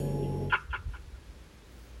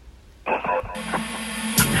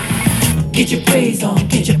Get your praise on,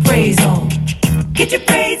 get your praise on. Get your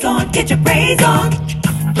praise on, get your praise on.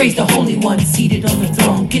 Praise the Holy One seated on the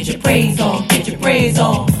throne. Get your praise on, get your praise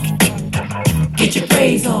on. Get your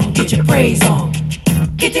praise on, get your praise on.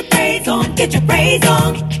 Get your praise on, get your praise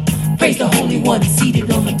on. Praise the Holy One seated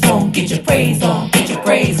on the throne. Get your praise on, get your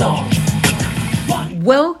praise on.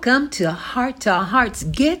 Welcome to Heart's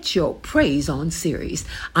Get Your Praise On series.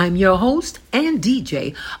 I'm your host and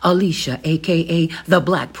DJ, Alicia, aka the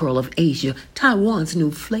Black Pearl of Asia, Taiwan's new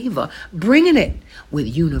flavor, bringing it with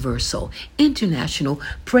universal, international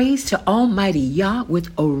praise to Almighty Yah with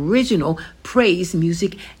original praise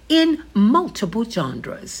music in multiple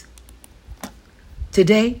genres.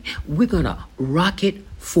 Today, we're gonna rock it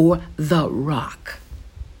for The Rock.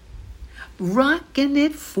 Rocking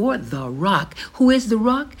it for The Rock. Who is The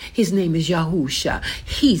Rock? His name is Yahusha.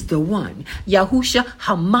 He's the one. Yahusha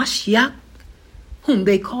HaMashiach, whom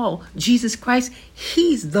they call Jesus Christ.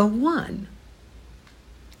 He's the one.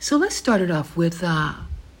 So let's start it off with,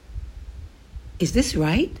 is this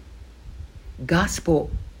right? Gospel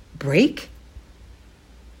break?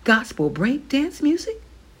 Gospel break dance music?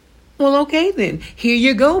 Well, okay then. Here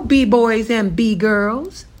you go, B-boys and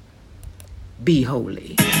B-girls. Be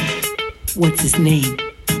holy. What's his name?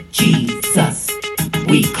 Jesus.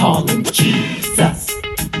 We call him Jesus.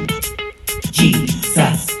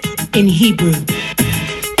 Jesus. In Hebrew,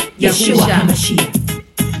 Yeshua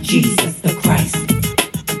HaMashiach. Jesus the Christ.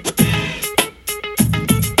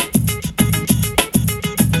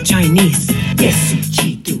 Chinese, Yesu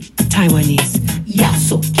Chitu. Taiwanese,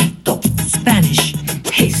 Yaso Kito. Spanish,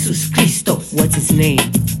 Jesus Cristo. What's his name?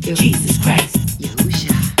 Jesus Christ.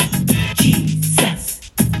 Yahusha. Jesus.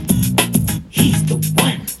 He's the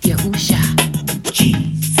one. Yahusha.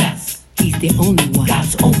 Jesus. He's the only one.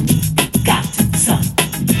 God's only begotten Son.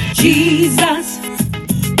 Jesus.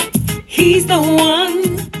 He's the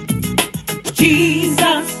one.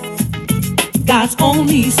 Jesus. God's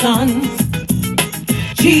only Son.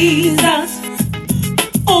 Jesus.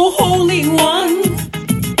 Oh, Holy One.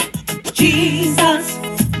 Jesus.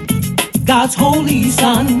 God's holy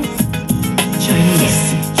Son.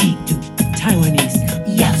 Chinese, Kitu. Taiwanese,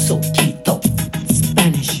 Yaso Kito.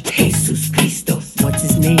 Spanish, Jesus Cristo. What's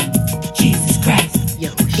his name? Jesus Christ.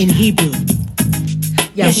 Yahusha. In Hebrew,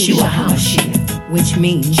 Yeshua HaMashiach, which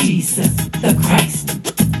means Jesus the Christ.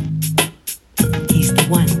 He's the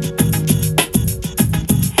one.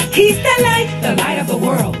 He's the light of the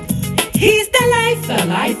world. He's the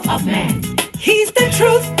life of man. He's the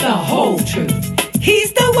truth, the whole truth.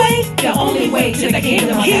 He's the way, the only way to the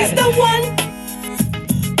kingdom of heaven. He's the one,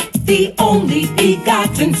 the only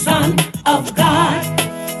begotten Son of God.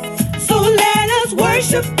 So let us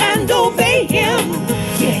worship and obey him.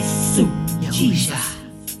 Yesu, Jesus,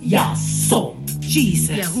 Yaso,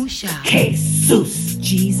 Jesus, Yahusha. Jesus,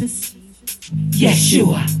 Jesus,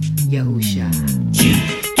 Yeshua, Yahusha.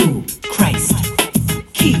 Jitu, Christ,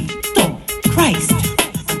 Kito, Christ,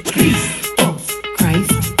 Christos,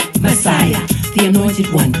 Christ, Messiah, the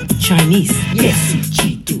Anointed One. Chinese, Yesu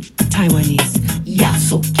Chitu. Taiwanese,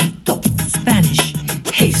 Yaso Kito. Spanish,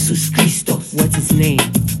 Jesus Christos. What's his name?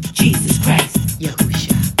 Jesus Christ.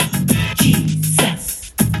 Yahusha.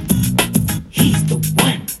 Jesus. He's the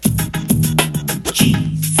one.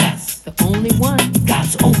 Jesus. The only one.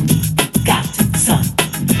 God's only begotten Son.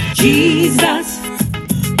 Jesus.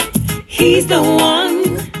 He's the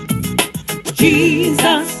one.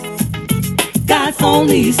 Jesus. God's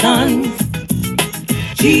only Son.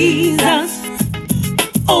 Jesus.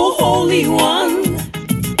 Oh, Holy One.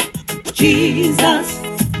 Jesus.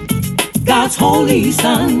 God's holy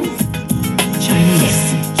Son.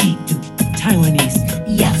 Chinese, Kitu. Taiwanese,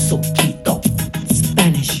 Yaso Kito.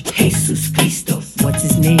 Spanish, Jesus Cristo. What's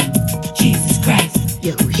his name? Jesus Christ.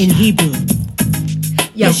 Yahusha. In Hebrew,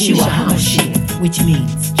 Yahusha. Yeshua HaMashiach, which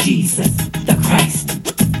means Jesus the Christ.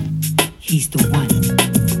 He's the one.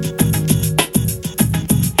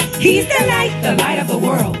 He's the light of the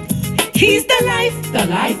world. He's the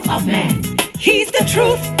life of man. He's the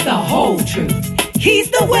truth, the whole truth.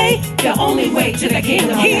 He's the way, the only way to the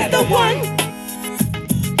kingdom of heaven. He's the one,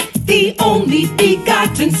 the only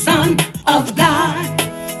begotten Son of God.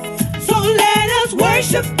 So let us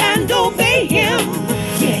worship and obey him.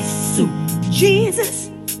 Yesu, Jesus,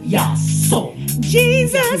 Yaso,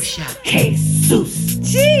 Jesus, Yahusha. Jesus,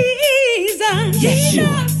 Jesus,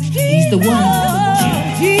 Yeshua. He's the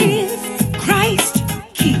one. Jesus Christ.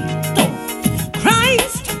 Kito.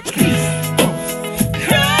 Christ. Christos.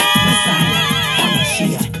 Messiah.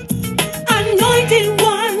 HaMashiach. Anointed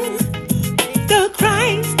One. The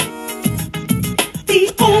Christ. The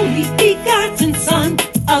only begotten Son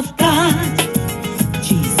of God.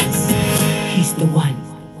 Jesus. He's the one.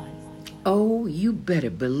 better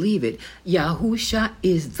believe it. Yahusha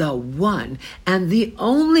is the one and the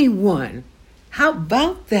only one. How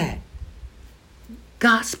about that?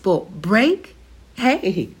 Gospel break?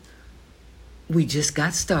 Hey, we just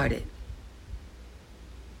got started.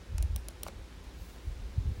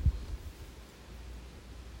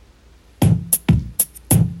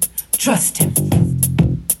 Trust him.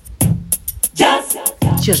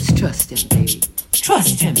 Just trust him, baby.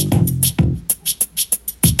 Trust him.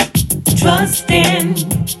 Trust in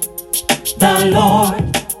the Lord.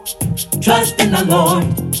 Trust in the Lord.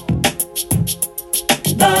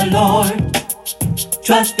 The Lord.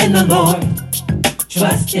 Trust in the Lord.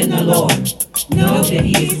 Trust in the Lord. Know that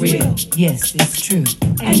he is real. Yes, it's true.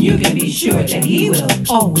 And you can be sure that he will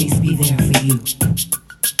always be there for you.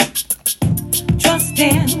 Trust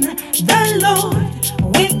in the Lord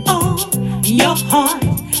with all your heart.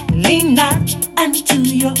 Lean not unto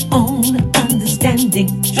your own understanding.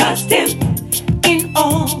 Trust him in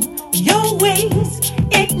all your ways.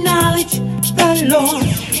 Acknowledge the Lord.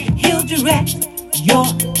 He'll direct your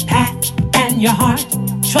path and your heart.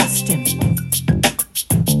 Trust him.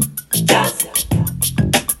 Just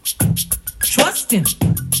trust him.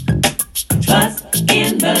 Trust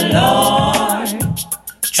in the Lord.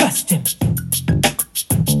 Trust him.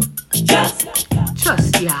 Just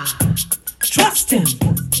trust Yah. Trust him.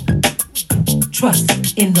 Trust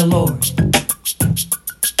in the Lord.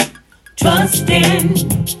 Trust in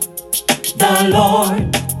the Lord.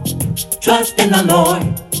 Trust in the Lord.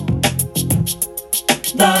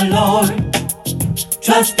 The Lord.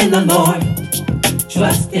 Trust in the Lord.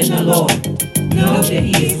 Trust in the Lord. Know that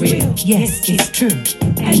he is real. Yes, it's true.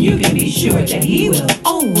 And you can be sure that he will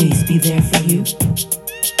always be there for you.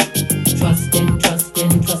 Trust in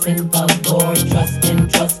the Lord. Trust in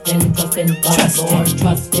the Lord. Trust in the Lord.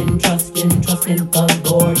 Trust in the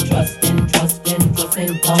Lord. Trust in the Lord.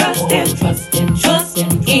 Trust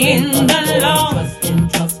in the Lord.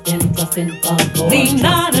 Lean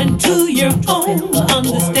not unto your own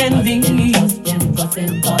understanding. Trust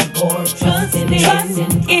in the Lord. Trust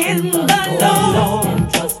in the Lord.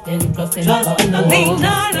 Lean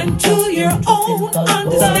not unto your own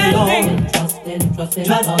understanding.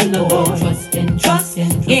 Trust in the Lord. Trust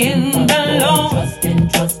in the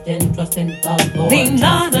Lord. Lean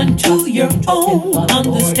not unto your own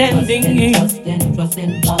understanding. Trust in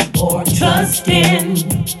the Lord. Trust in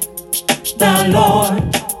the Lord.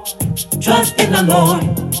 Trust in the Lord.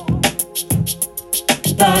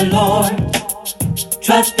 The Lord.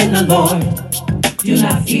 Trust in the Lord. Do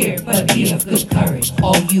not fear, but be of good courage,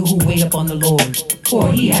 all you who wait upon the Lord,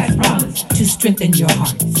 for he has promised to strengthen your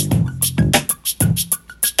hearts.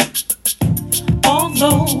 All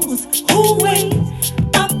those who wait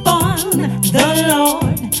upon the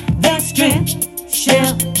Lord, their strength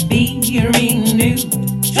shall be renewed.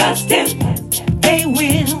 Trust him, they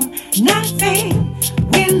will not faint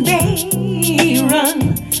when they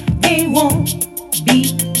run. They won't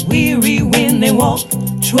be weary when they walk.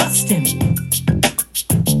 Trust him.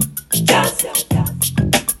 Just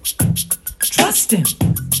trust him.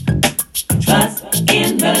 Trust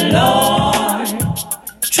in the Lord.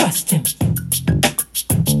 Trust him.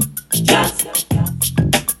 Just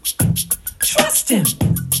trust him.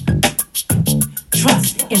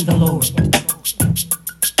 Trust in the Lord.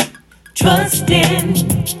 Trust in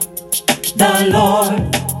the Lord.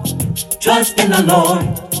 Trust in the Lord.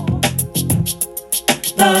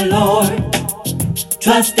 The Lord.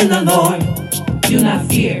 Trust in the Lord. Do not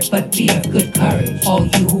fear, but be of good courage, all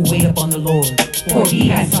you who wait upon the Lord, for he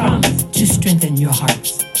has promised to strengthen your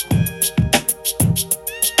hearts.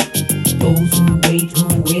 Those who wait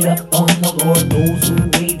upon the Lord, those who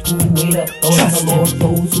wait upon the Lord,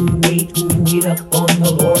 those who wait upon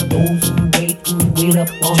the Lord, those who wait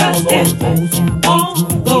upon the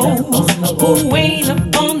Lord, who wait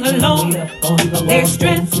upon the Lord, their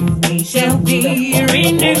strength shall be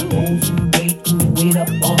renewed. Wait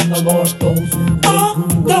upon the Lord, those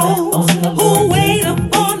who wait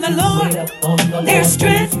upon the Lord, their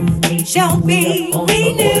strength shall be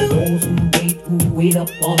renewed. Wait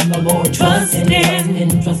upon the Lord, trust in the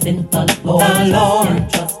Lord, the Lord,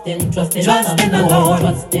 trust in the Lord,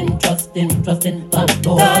 trust in the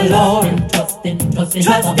Lord, trust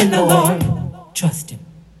in the Lord, trust him.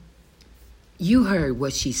 You heard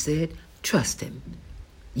what she said. Trust him.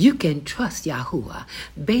 You can trust Yahuwah.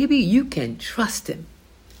 Baby, you can trust him.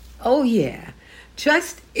 Oh, yeah.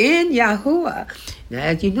 Trust in Yahuwah. Now,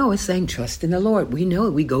 as you know, it's saying trust in the Lord. We know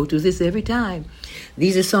it. We go through this every time.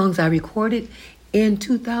 These are songs I recorded in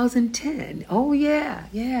 2010. Oh, yeah,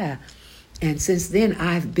 yeah. And since then,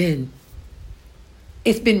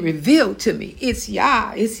 it's been revealed to me. It's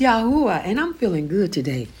Yahuwah. And I'm feeling good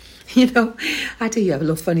today. You know, I tell you a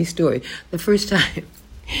little funny story. The first time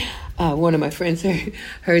one of my friends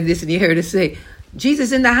heard this, and he heard us say,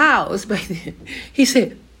 "Jesus in the house," back then, he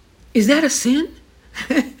said, "Is that a sin?"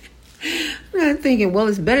 I'm thinking, well,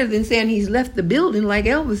 it's better than saying he's left the building like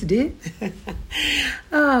Elvis did.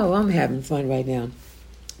 Oh, I'm having fun right now.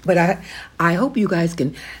 But I hope you guys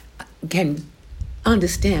can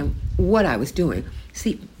understand what I was doing.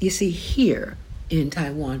 You see, here in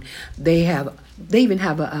Taiwan, they even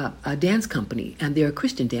have a dance company, and they're a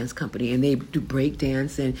Christian dance company, and they do break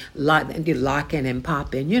dance and do locking and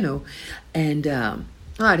popping, and a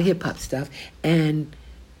lot of hip hop stuff. And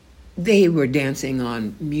they were dancing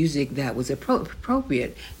on music that was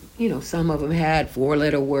appropriate. Some of them had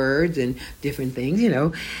 4-letter words and different things,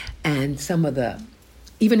 and some of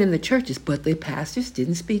even in the churches, but the pastors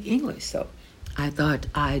didn't speak English. So I thought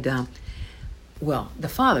the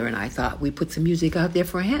father and I thought we'd put some music out there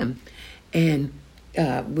for him, and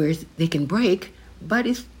where they can break, but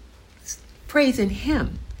it's praising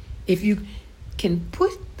him. If you can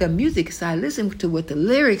put the music aside, listen to what the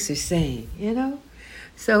lyrics are saying,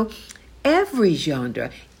 So every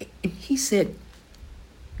genre, he said,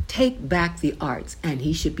 take back the arts, and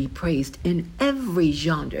he should be praised in every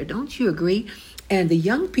genre. Don't you agree? And the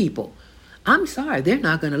young people, I'm sorry, they're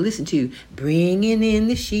not going to listen to bringing in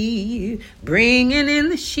the sheep, bringing in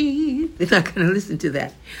the sheep. They're not going to listen to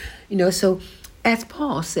that. So as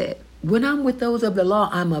Paul said, when I'm with those of the law,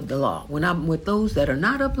 I'm of the law. When I'm with those that are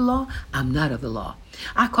not of the law, I'm not of the law.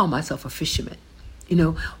 I call myself a fisherman.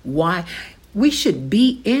 Why? We should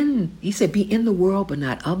he said, be in the world, but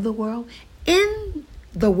not of the world. In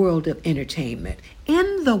the world of entertainment,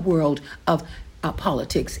 in the world of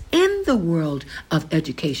politics, in the world of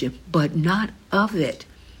education, but not of it.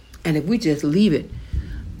 And if we just leave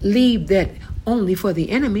that only for the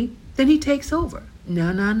enemy, then he takes over.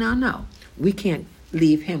 No. We can't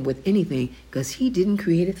leave him with anything, because he didn't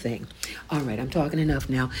create a thing. All right, I'm talking enough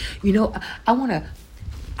now.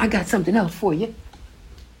 I got something else for you.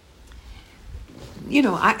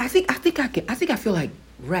 I feel like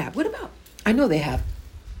rap. What about? I know they have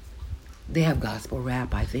gospel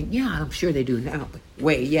rap. I think, I'm sure they do now. But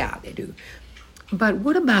they do. But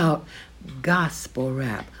what about gospel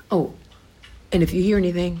rap? Oh, and if you hear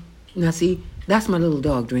anything, now see, that's my little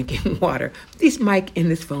dog drinking water. This mic in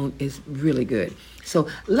this phone is really good. So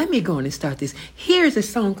let me go on and start this. Here's a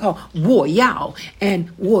song called "Wo Yao,"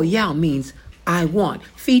 and "Wo Yao" means I want,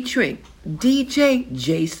 featuring DJ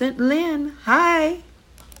Jason Lin. Hi.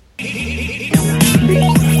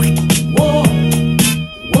 Whoa,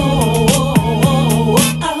 whoa, whoa,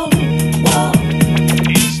 whoa,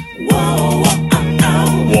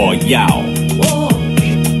 Wo Yao.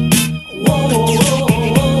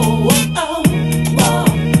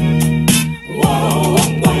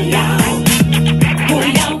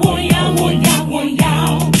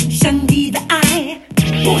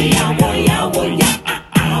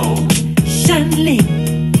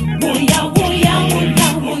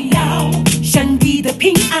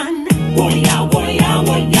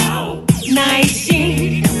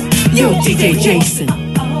 DJ Jason,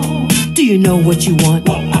 do you know what you want?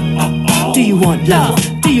 Do you want love?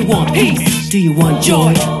 Do you want peace? Do you want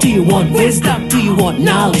joy? Do you want wisdom? Do you want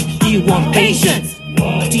knowledge? Do you want patience?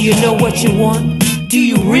 Do you know what you want? Do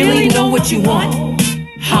you really know what you want?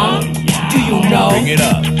 Huh? Do you know? Bring it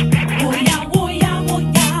up.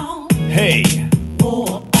 Hey.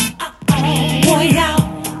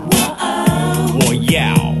 Wo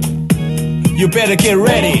Yao. You better get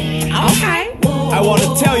ready. Okay. I want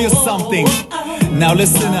to tell you something. Now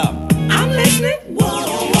listen up. I'm listening.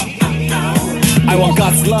 I want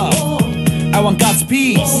God's love. I want God's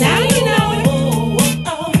peace. Now you know it.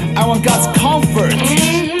 I want God's comfort.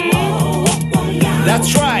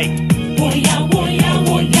 That's right.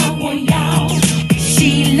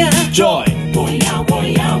 Sheila. Joy.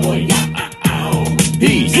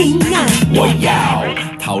 Peace. 我要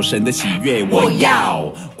讨神的喜悦，我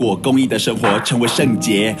要过公义的生活，成为圣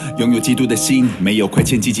洁，拥有基督的心，没有亏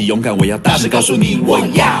欠，积极勇敢。我要大声告诉你，我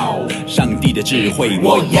要上帝的智慧，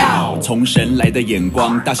我要从神来的眼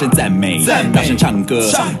光，大声赞美，大声唱歌，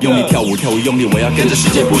用力跳舞，跳舞用力。我要跟着世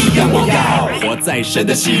界不一样，我要活在神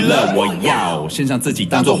的喜乐，我要献上自己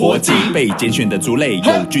当作活祭，被拣选的族类，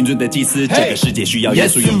有君尊的祭司。这个世界需要耶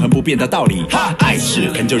稣永恒不变的道理。爱是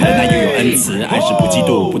恒久忍耐，又有恩慈；爱是不嫉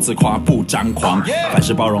妒，不自夸，不张狂。凡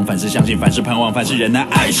事包容，凡事相信，凡事盼望，凡事忍耐。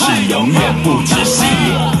爱是永远不止息。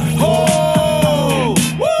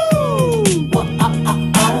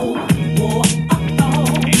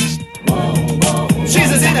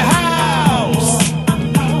Jesus in the house.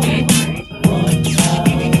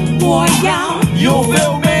 我要 You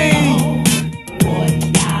feel me?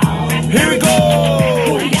 Here we go。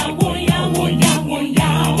我要我要我要我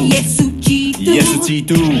要耶稣基督，耶稣基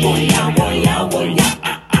督。我要我要我要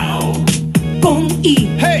公义，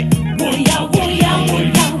嘿，我要我要我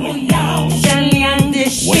要我要善良的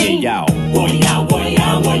心，我也要，我要我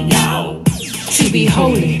要我要 to be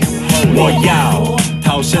holy， 我要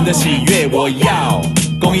讨神的喜悦，我要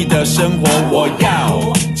公义的生活，我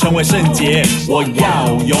要成为圣洁，我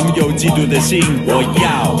要拥有基督的心，我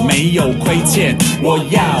要没有亏欠，我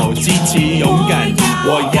要极其勇敢，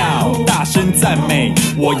我要大声赞美，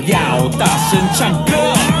我要大声唱歌。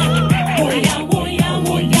我要我要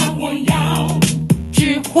我要我要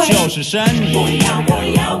智慧，就是神，我要我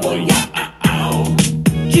要我要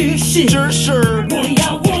知识，知识，我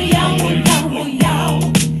要我要我要我要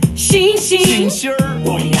信心，信心儿，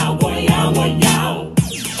我要我要我要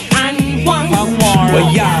盼望，我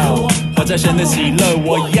要活在神的喜乐，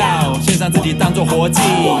我要献上自己当作活祭。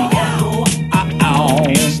啊哦，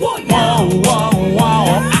我要哇哇哦，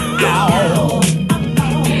啊哦，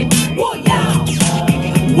我要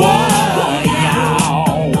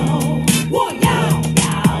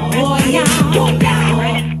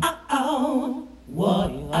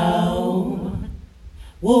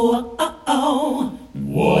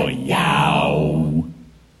我要。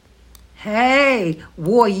Hey,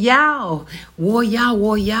 我要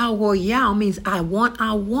means I want.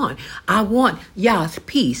 I want Yah's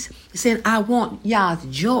peace. Saying I want Yah's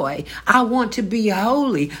joy. I want to be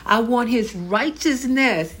holy. I want his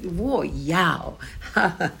righteousness. 我要.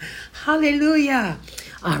 Hallelujah.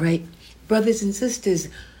 All right, brothers and sisters,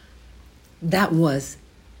 that was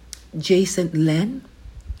Jason Len.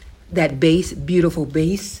 That bass, beautiful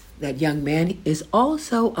bass, that young man is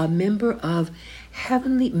also a member of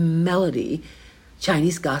Heavenly Melody,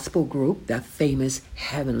 Chinese gospel group, that famous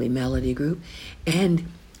Heavenly Melody group. And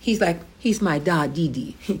he's my Da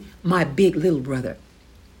Didi, my big little brother.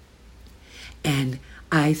 And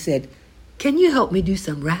I said, can you help me do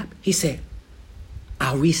some rap? He said,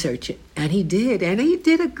 I'll research it. And he did. And he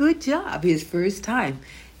did a good job his first time.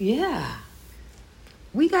 Yeah.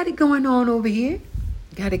 We got it going on over here.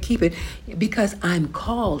 Got to keep it because I'm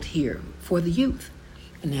called here for the youth.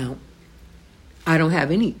 Now, I don't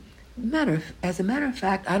have any as a matter of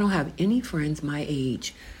fact, I don't have any friends my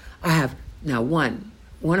age. I have now one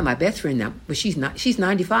of my best friends now, but she's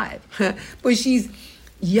 95. But she's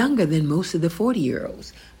younger than most of the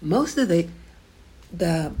 40-year-olds. Most of the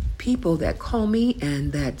people that call me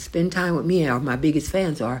and that spend time with me are my biggest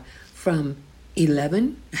fans are from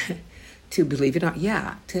 11 to, believe it or not,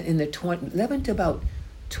 in the 11 to about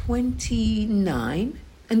 29,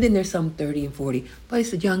 and then there's some 30 and 40, but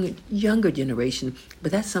it's a younger generation.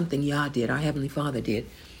 But that's something Yah did, our Heavenly Father did.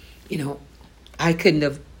 You know, I couldn't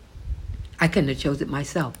have chose it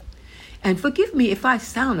myself. And forgive me if I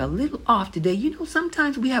sound a little off today. You know,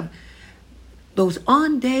 sometimes we have those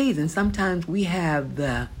on days, and sometimes we have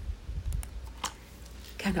the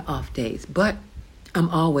kind of off days. But I'm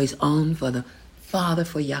always on for the Father,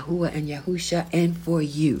 for Yahuwah and Yahusha, and for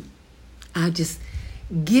you. I'm just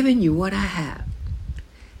giving you what I have.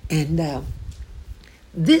 And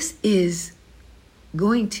this is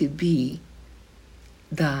going to be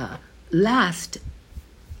the last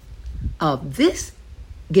of this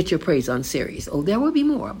Get Your Praise On series. Oh, there will be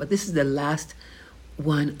more, but this is the last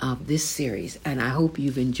one of this series. And I hope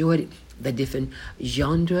you've enjoyed it. The different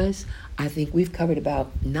genres. I think we've covered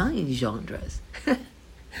about 9 genres.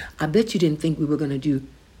 I bet you didn't think we were going to do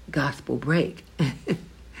gospel break.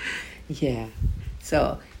 Yeah.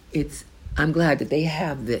 So I'm glad that they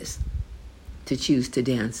have this to choose to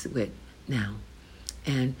dance with now.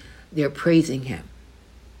 And they're praising him.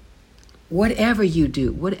 Whatever you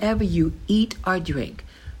do, whatever you eat or drink,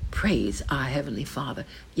 praise our Heavenly Father,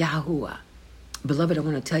 Yahuwah. Beloved, I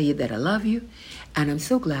want to tell you that I love you, and I'm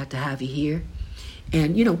so glad to have you here.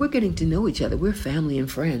 And, you know, we're getting to know each other. We're family and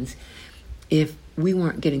friends. If we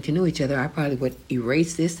weren't getting to know each other, I probably would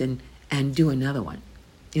erase this and do another one.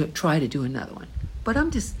 You know, try to do another one. But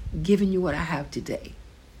I'm just giving you what I have today.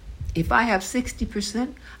 If I have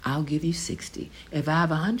 60%, I'll give you 60. If I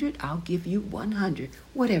have 100, I'll give you 100.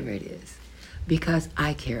 Whatever it is. Because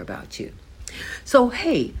I care about you. So,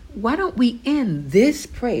 hey, why don't we end this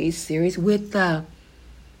praise series with a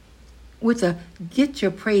Get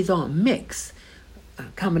Your Praise On mix. A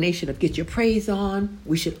combination of Get Your Praise On.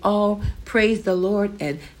 We should all praise the Lord.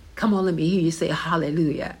 And come on, let me hear you say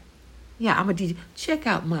hallelujah. Yeah, I'm a DJ. Check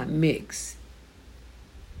out my mix.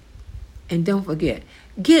 And don't forget,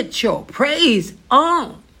 get your praise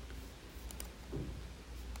on.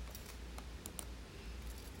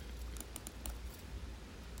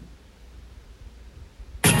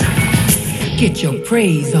 Get your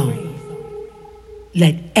praise on.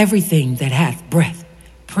 Let everything that hath breath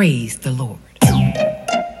praise the Lord.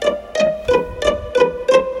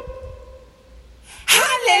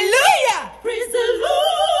 Hallelujah! Praise the Lord!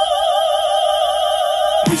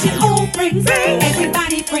 We should all praise.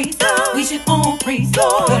 Everybody praise. We should all praise.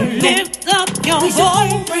 Lift up your voice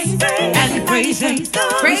and praise Him.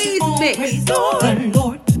 Praise mix. Praise the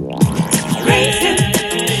Lord. Praise Him.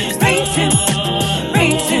 Praise Him.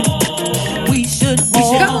 Praise Him. We should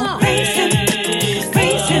all praise Him.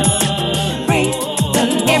 Praise Him. Praise the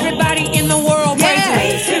Lord. Everybody in the world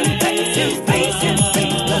praise Him. Praise Him. Praise Him.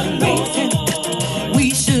 Praise Him. Praise Him. We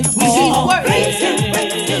should all praise Him.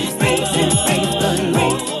 Praise Him. Praise Him.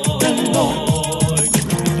 Praise the Lord.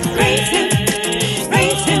 Praise Him.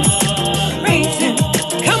 Praise Him. Praise Him.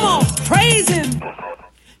 Come on, praise Him.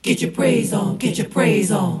 Get your praise on. Get your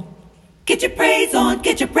praise on. Get your praise on.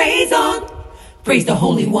 Get your praise on. Praise the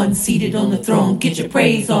Holy One seated on the throne. Get your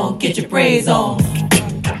praise on. Get your praise on.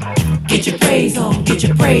 Get your praise on. Get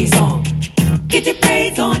your praise on. Get your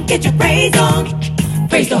praise on. Get your praise on.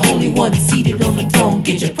 Praise the Holy One seated on the throne.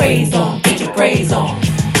 Get your praise on. Get your praise on.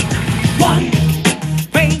 1.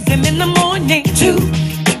 Praise Him in the morning. 2.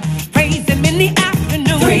 Praise Him in the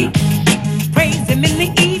afternoon. 3. Praise Him in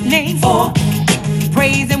the evening. 4.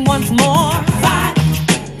 Praise Him once more.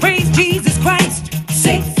 5. Praise Jesus Christ.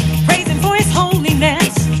 6. Praise Him for His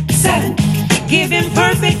holiness. 7. Give Him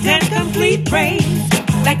perfect and complete praise,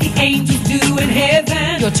 like the angels do in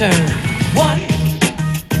heaven. Your turn. 1.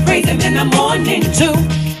 Praise Him in the morning. 2.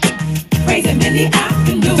 Praise Him in the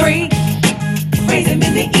afternoon. 3. Praise Him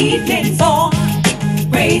in the evening. 4.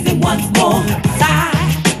 Praise Him once more.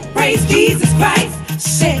 5. Praise Jesus Christ.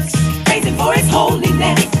 6. Praise Him for His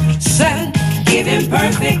holiness. 7. Give Him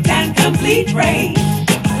perfect and complete praise,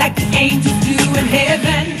 like the angels do in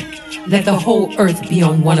heaven. Let the whole earth be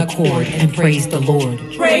on one accord and praise the Lord.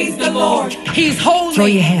 Praise the Lord. He's holy. Throw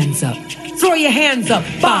your hands up. Throw your hands up.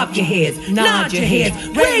 Bob your heads. Nod your heads.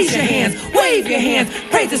 Raise your hands. Wave your hands.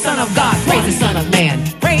 Praise the Son of God. Praise the Son of Man.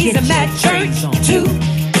 Praise Him at church. 2.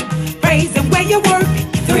 Praise Him where you work.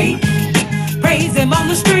 3. Praise Him on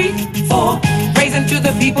the street. 4. Praise Him to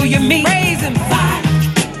the people you meet. Praise Him.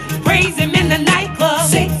 5. Praise Him in the nightclub.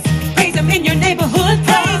 6. Praise Him in your neighborhood.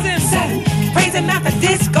 Praise Him. 7. Praise Him at the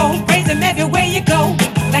disco. Praise Him everywhere you go,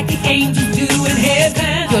 like the angels do in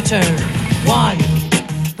heaven. Your turn. 1.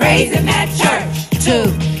 Praise Him at church.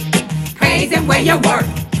 2. Praise Him where you work.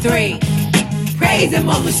 3. Praise Him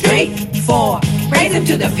on the street. 4. Praise Him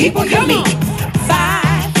to the people you meet.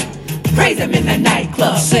 5. Praise Him in the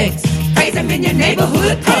nightclub. 6. Praise Him in your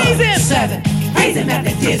neighborhood. Praise Him. 7. Praise Him at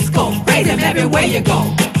the disco. Praise Him everywhere you go,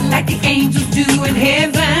 like the angels do in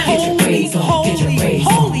heaven. Holy, holy,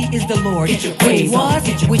 holy is the Lord. Get your praise on.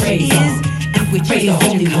 Get your which praise is, on. and which Praise is the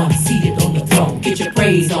Holy to come. One seated on the throne. Get your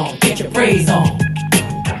praise on. Get your praise on.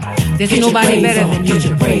 There's Get your nobody praise better on. than Get you.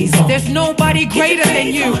 your praise on. There's nobody greater than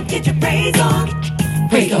you. Get your praise on.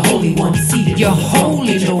 Praise the Holy One seated You're on the throne. holy,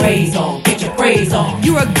 Get your Lord. praise on. Get your praise on.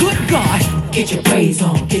 You're a good God. Get your praise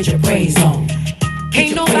on. Get your praise on.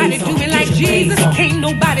 Can't nobody do me like Jesus. Can't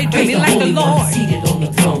nobody do me like the Lord. Seated on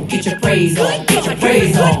the throne. Get your praise on. Good Get your God.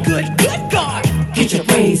 praise on. Good God. Get your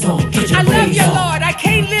praise on. Get your I love praise you, on. Lord. I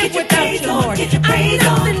can't live without you, Lord. Get your I'm praise on.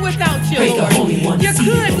 nothing without you, Praise the Holy Lord. One You're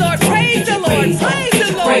seated good, on the Lord. throne. Praise Get the your Lord. praise on. Praise Get the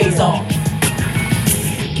your Lord. praise on.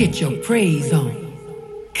 Get your praise on.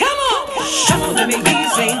 Come on. Come on, let me hear you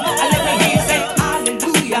say. Let me hear you say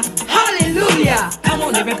hallelujah. Hallelujah. Come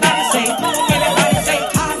on, everybody say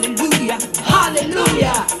hallelujah.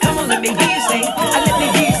 Hallelujah. Come on, let me hear you say. Let me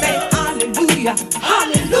hear you say hallelujah.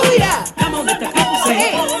 Hallelujah. Come on, let the people say.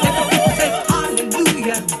 Hey. Let the people say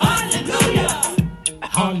hallelujah. Hallelujah.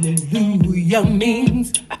 Hallelujah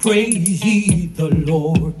means praise ye the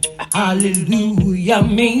Lord. Hallelujah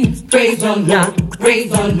means praise the Lord. Praise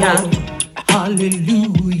the Lord.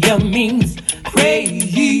 Hallelujah means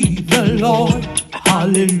praise ye the Lord.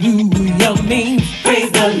 Hallelujah means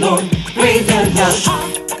praise the Lord. Praise the Lord.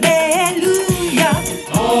 Hallelujah.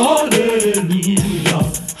 Hallelujah.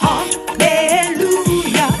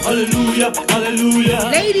 Hallelujah. Hallelujah. Hallelujah.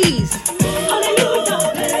 Ladies.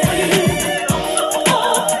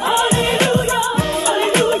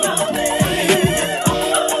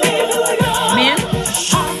 Men.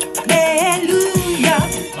 Hallelujah.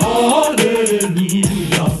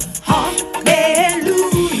 Hallelujah.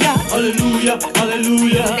 Hallelujah. Hallelujah.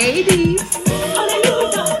 Hallelujah. Ladies.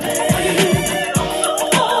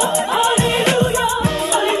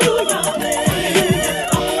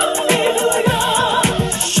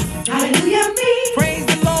 Hallelujah me. Praise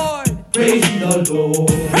the Lord. Praise the Lord.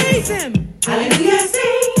 Praise Him. Hallelujah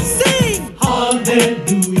sing. Sing.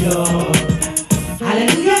 Hallelujah.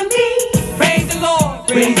 Hallelujah me. Praise the Lord.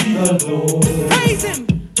 praise the Lord. Praise him.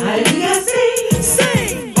 Hallelujah,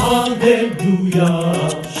 sing. Hallelujah.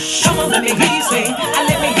 Come on, let me hear you say.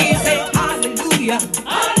 Let me hear you say hallelujah.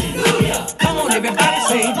 Hallelujah. Come on, everybody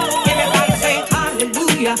say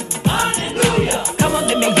hallelujah. Hallelujah. Come on,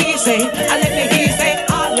 let me hear you say. Let me hear you say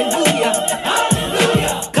hallelujah.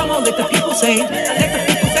 Hallelujah. Come on, let the people say. Let the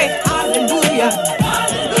people say hallelujah.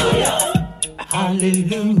 Hallelujah.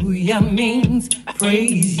 Hallelujah means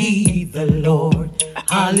praise ye the Lord.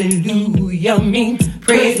 Hallelujah means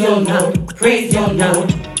praise the Lord. Praise the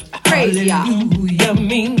Lord. Hallelujah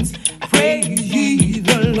means praise ye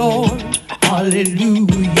the Lord.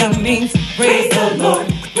 Hallelujah means praise the Lord.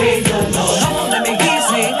 Praise the Lord. Come on, let me hear you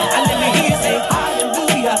say. Let me hear you say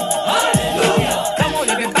hallelujah. Hallelujah. Come on,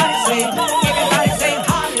 everybody say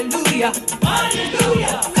hallelujah.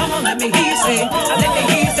 Hallelujah. Come on, let me hear you say. Let me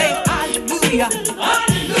hear you say hallelujah.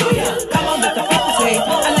 Hallelujah. Come on, let the people say.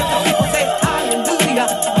 Let the people say hallelujah.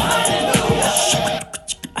 Hallelujah.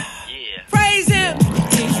 Yeah. Praise him.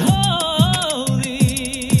 He's holy.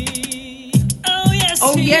 Oh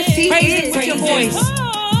yes, he is. Praise him with your voice.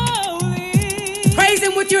 Praise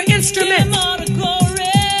him with your instrument.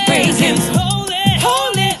 Praise him. Holy,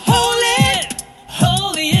 holy, holy.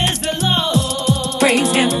 Holy is the Lord.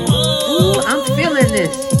 Praise him. Ooh, I'm feeling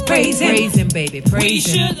this. Praise him. Praise him, baby. Praise him. We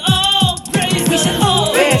should all praise him. We should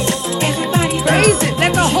all praise him. Everybody praise it.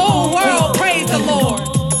 Let the whole world praise the Lord.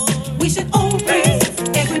 We should all praise.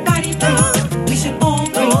 Everybody praise. We should all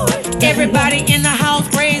praise. Everybody in the house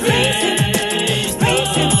praise him.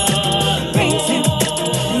 Praise him. Praise him.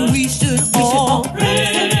 We should all praise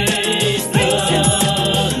him. Praise him.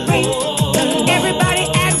 Praise him. Everybody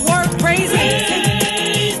at work praise him.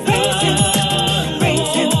 Praise him. Praise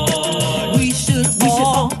him. We should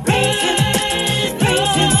all praise him.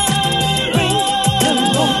 Praise him. Praise the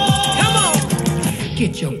Lord. Come on.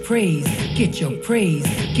 Get your praise. Get your praise.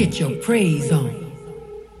 Get your praise on.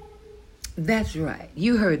 That's right.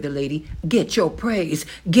 You heard the lady. Get your praise.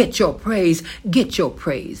 Get your praise. Get your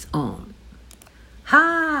praise on.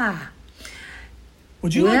 Ha!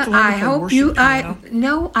 Would you like to learn how to play worship piano?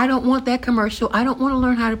 No, I don't want that commercial. I don't want to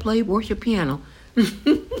learn how to play worship piano.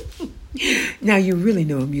 Now you really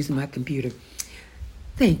know I'm using my computer.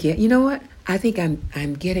 Thank you. You know what? I think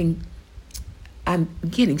I'm getting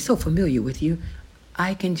so familiar with you.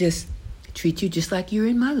 I can just treat you just like you're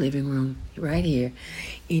in my living room right here.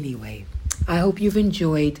 Anyway, I hope you've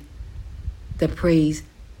enjoyed the praise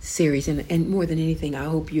series, and more than anything, I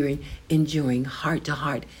hope you're enjoying Heart to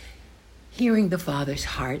Heart, hearing the Father's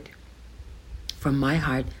heart from my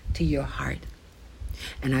heart to your heart.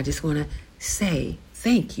 And I just want to say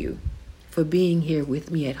thank you for being here with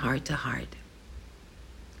me at Heart to Heart.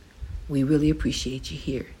 We really appreciate you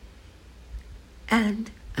here. And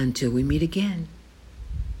until we meet again,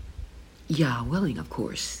 Yah willing, of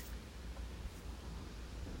course.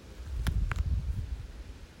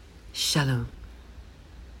 Shalom.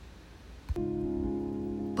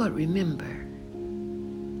 But remember,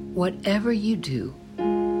 whatever you do,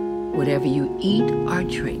 whatever you eat or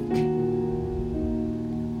drink,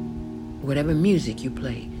 whatever music you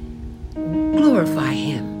play, glorify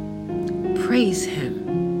him, praise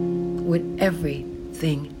him with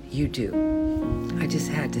everything you do. I just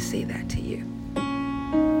had to say that to you.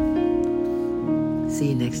 See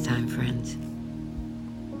you next time, friends.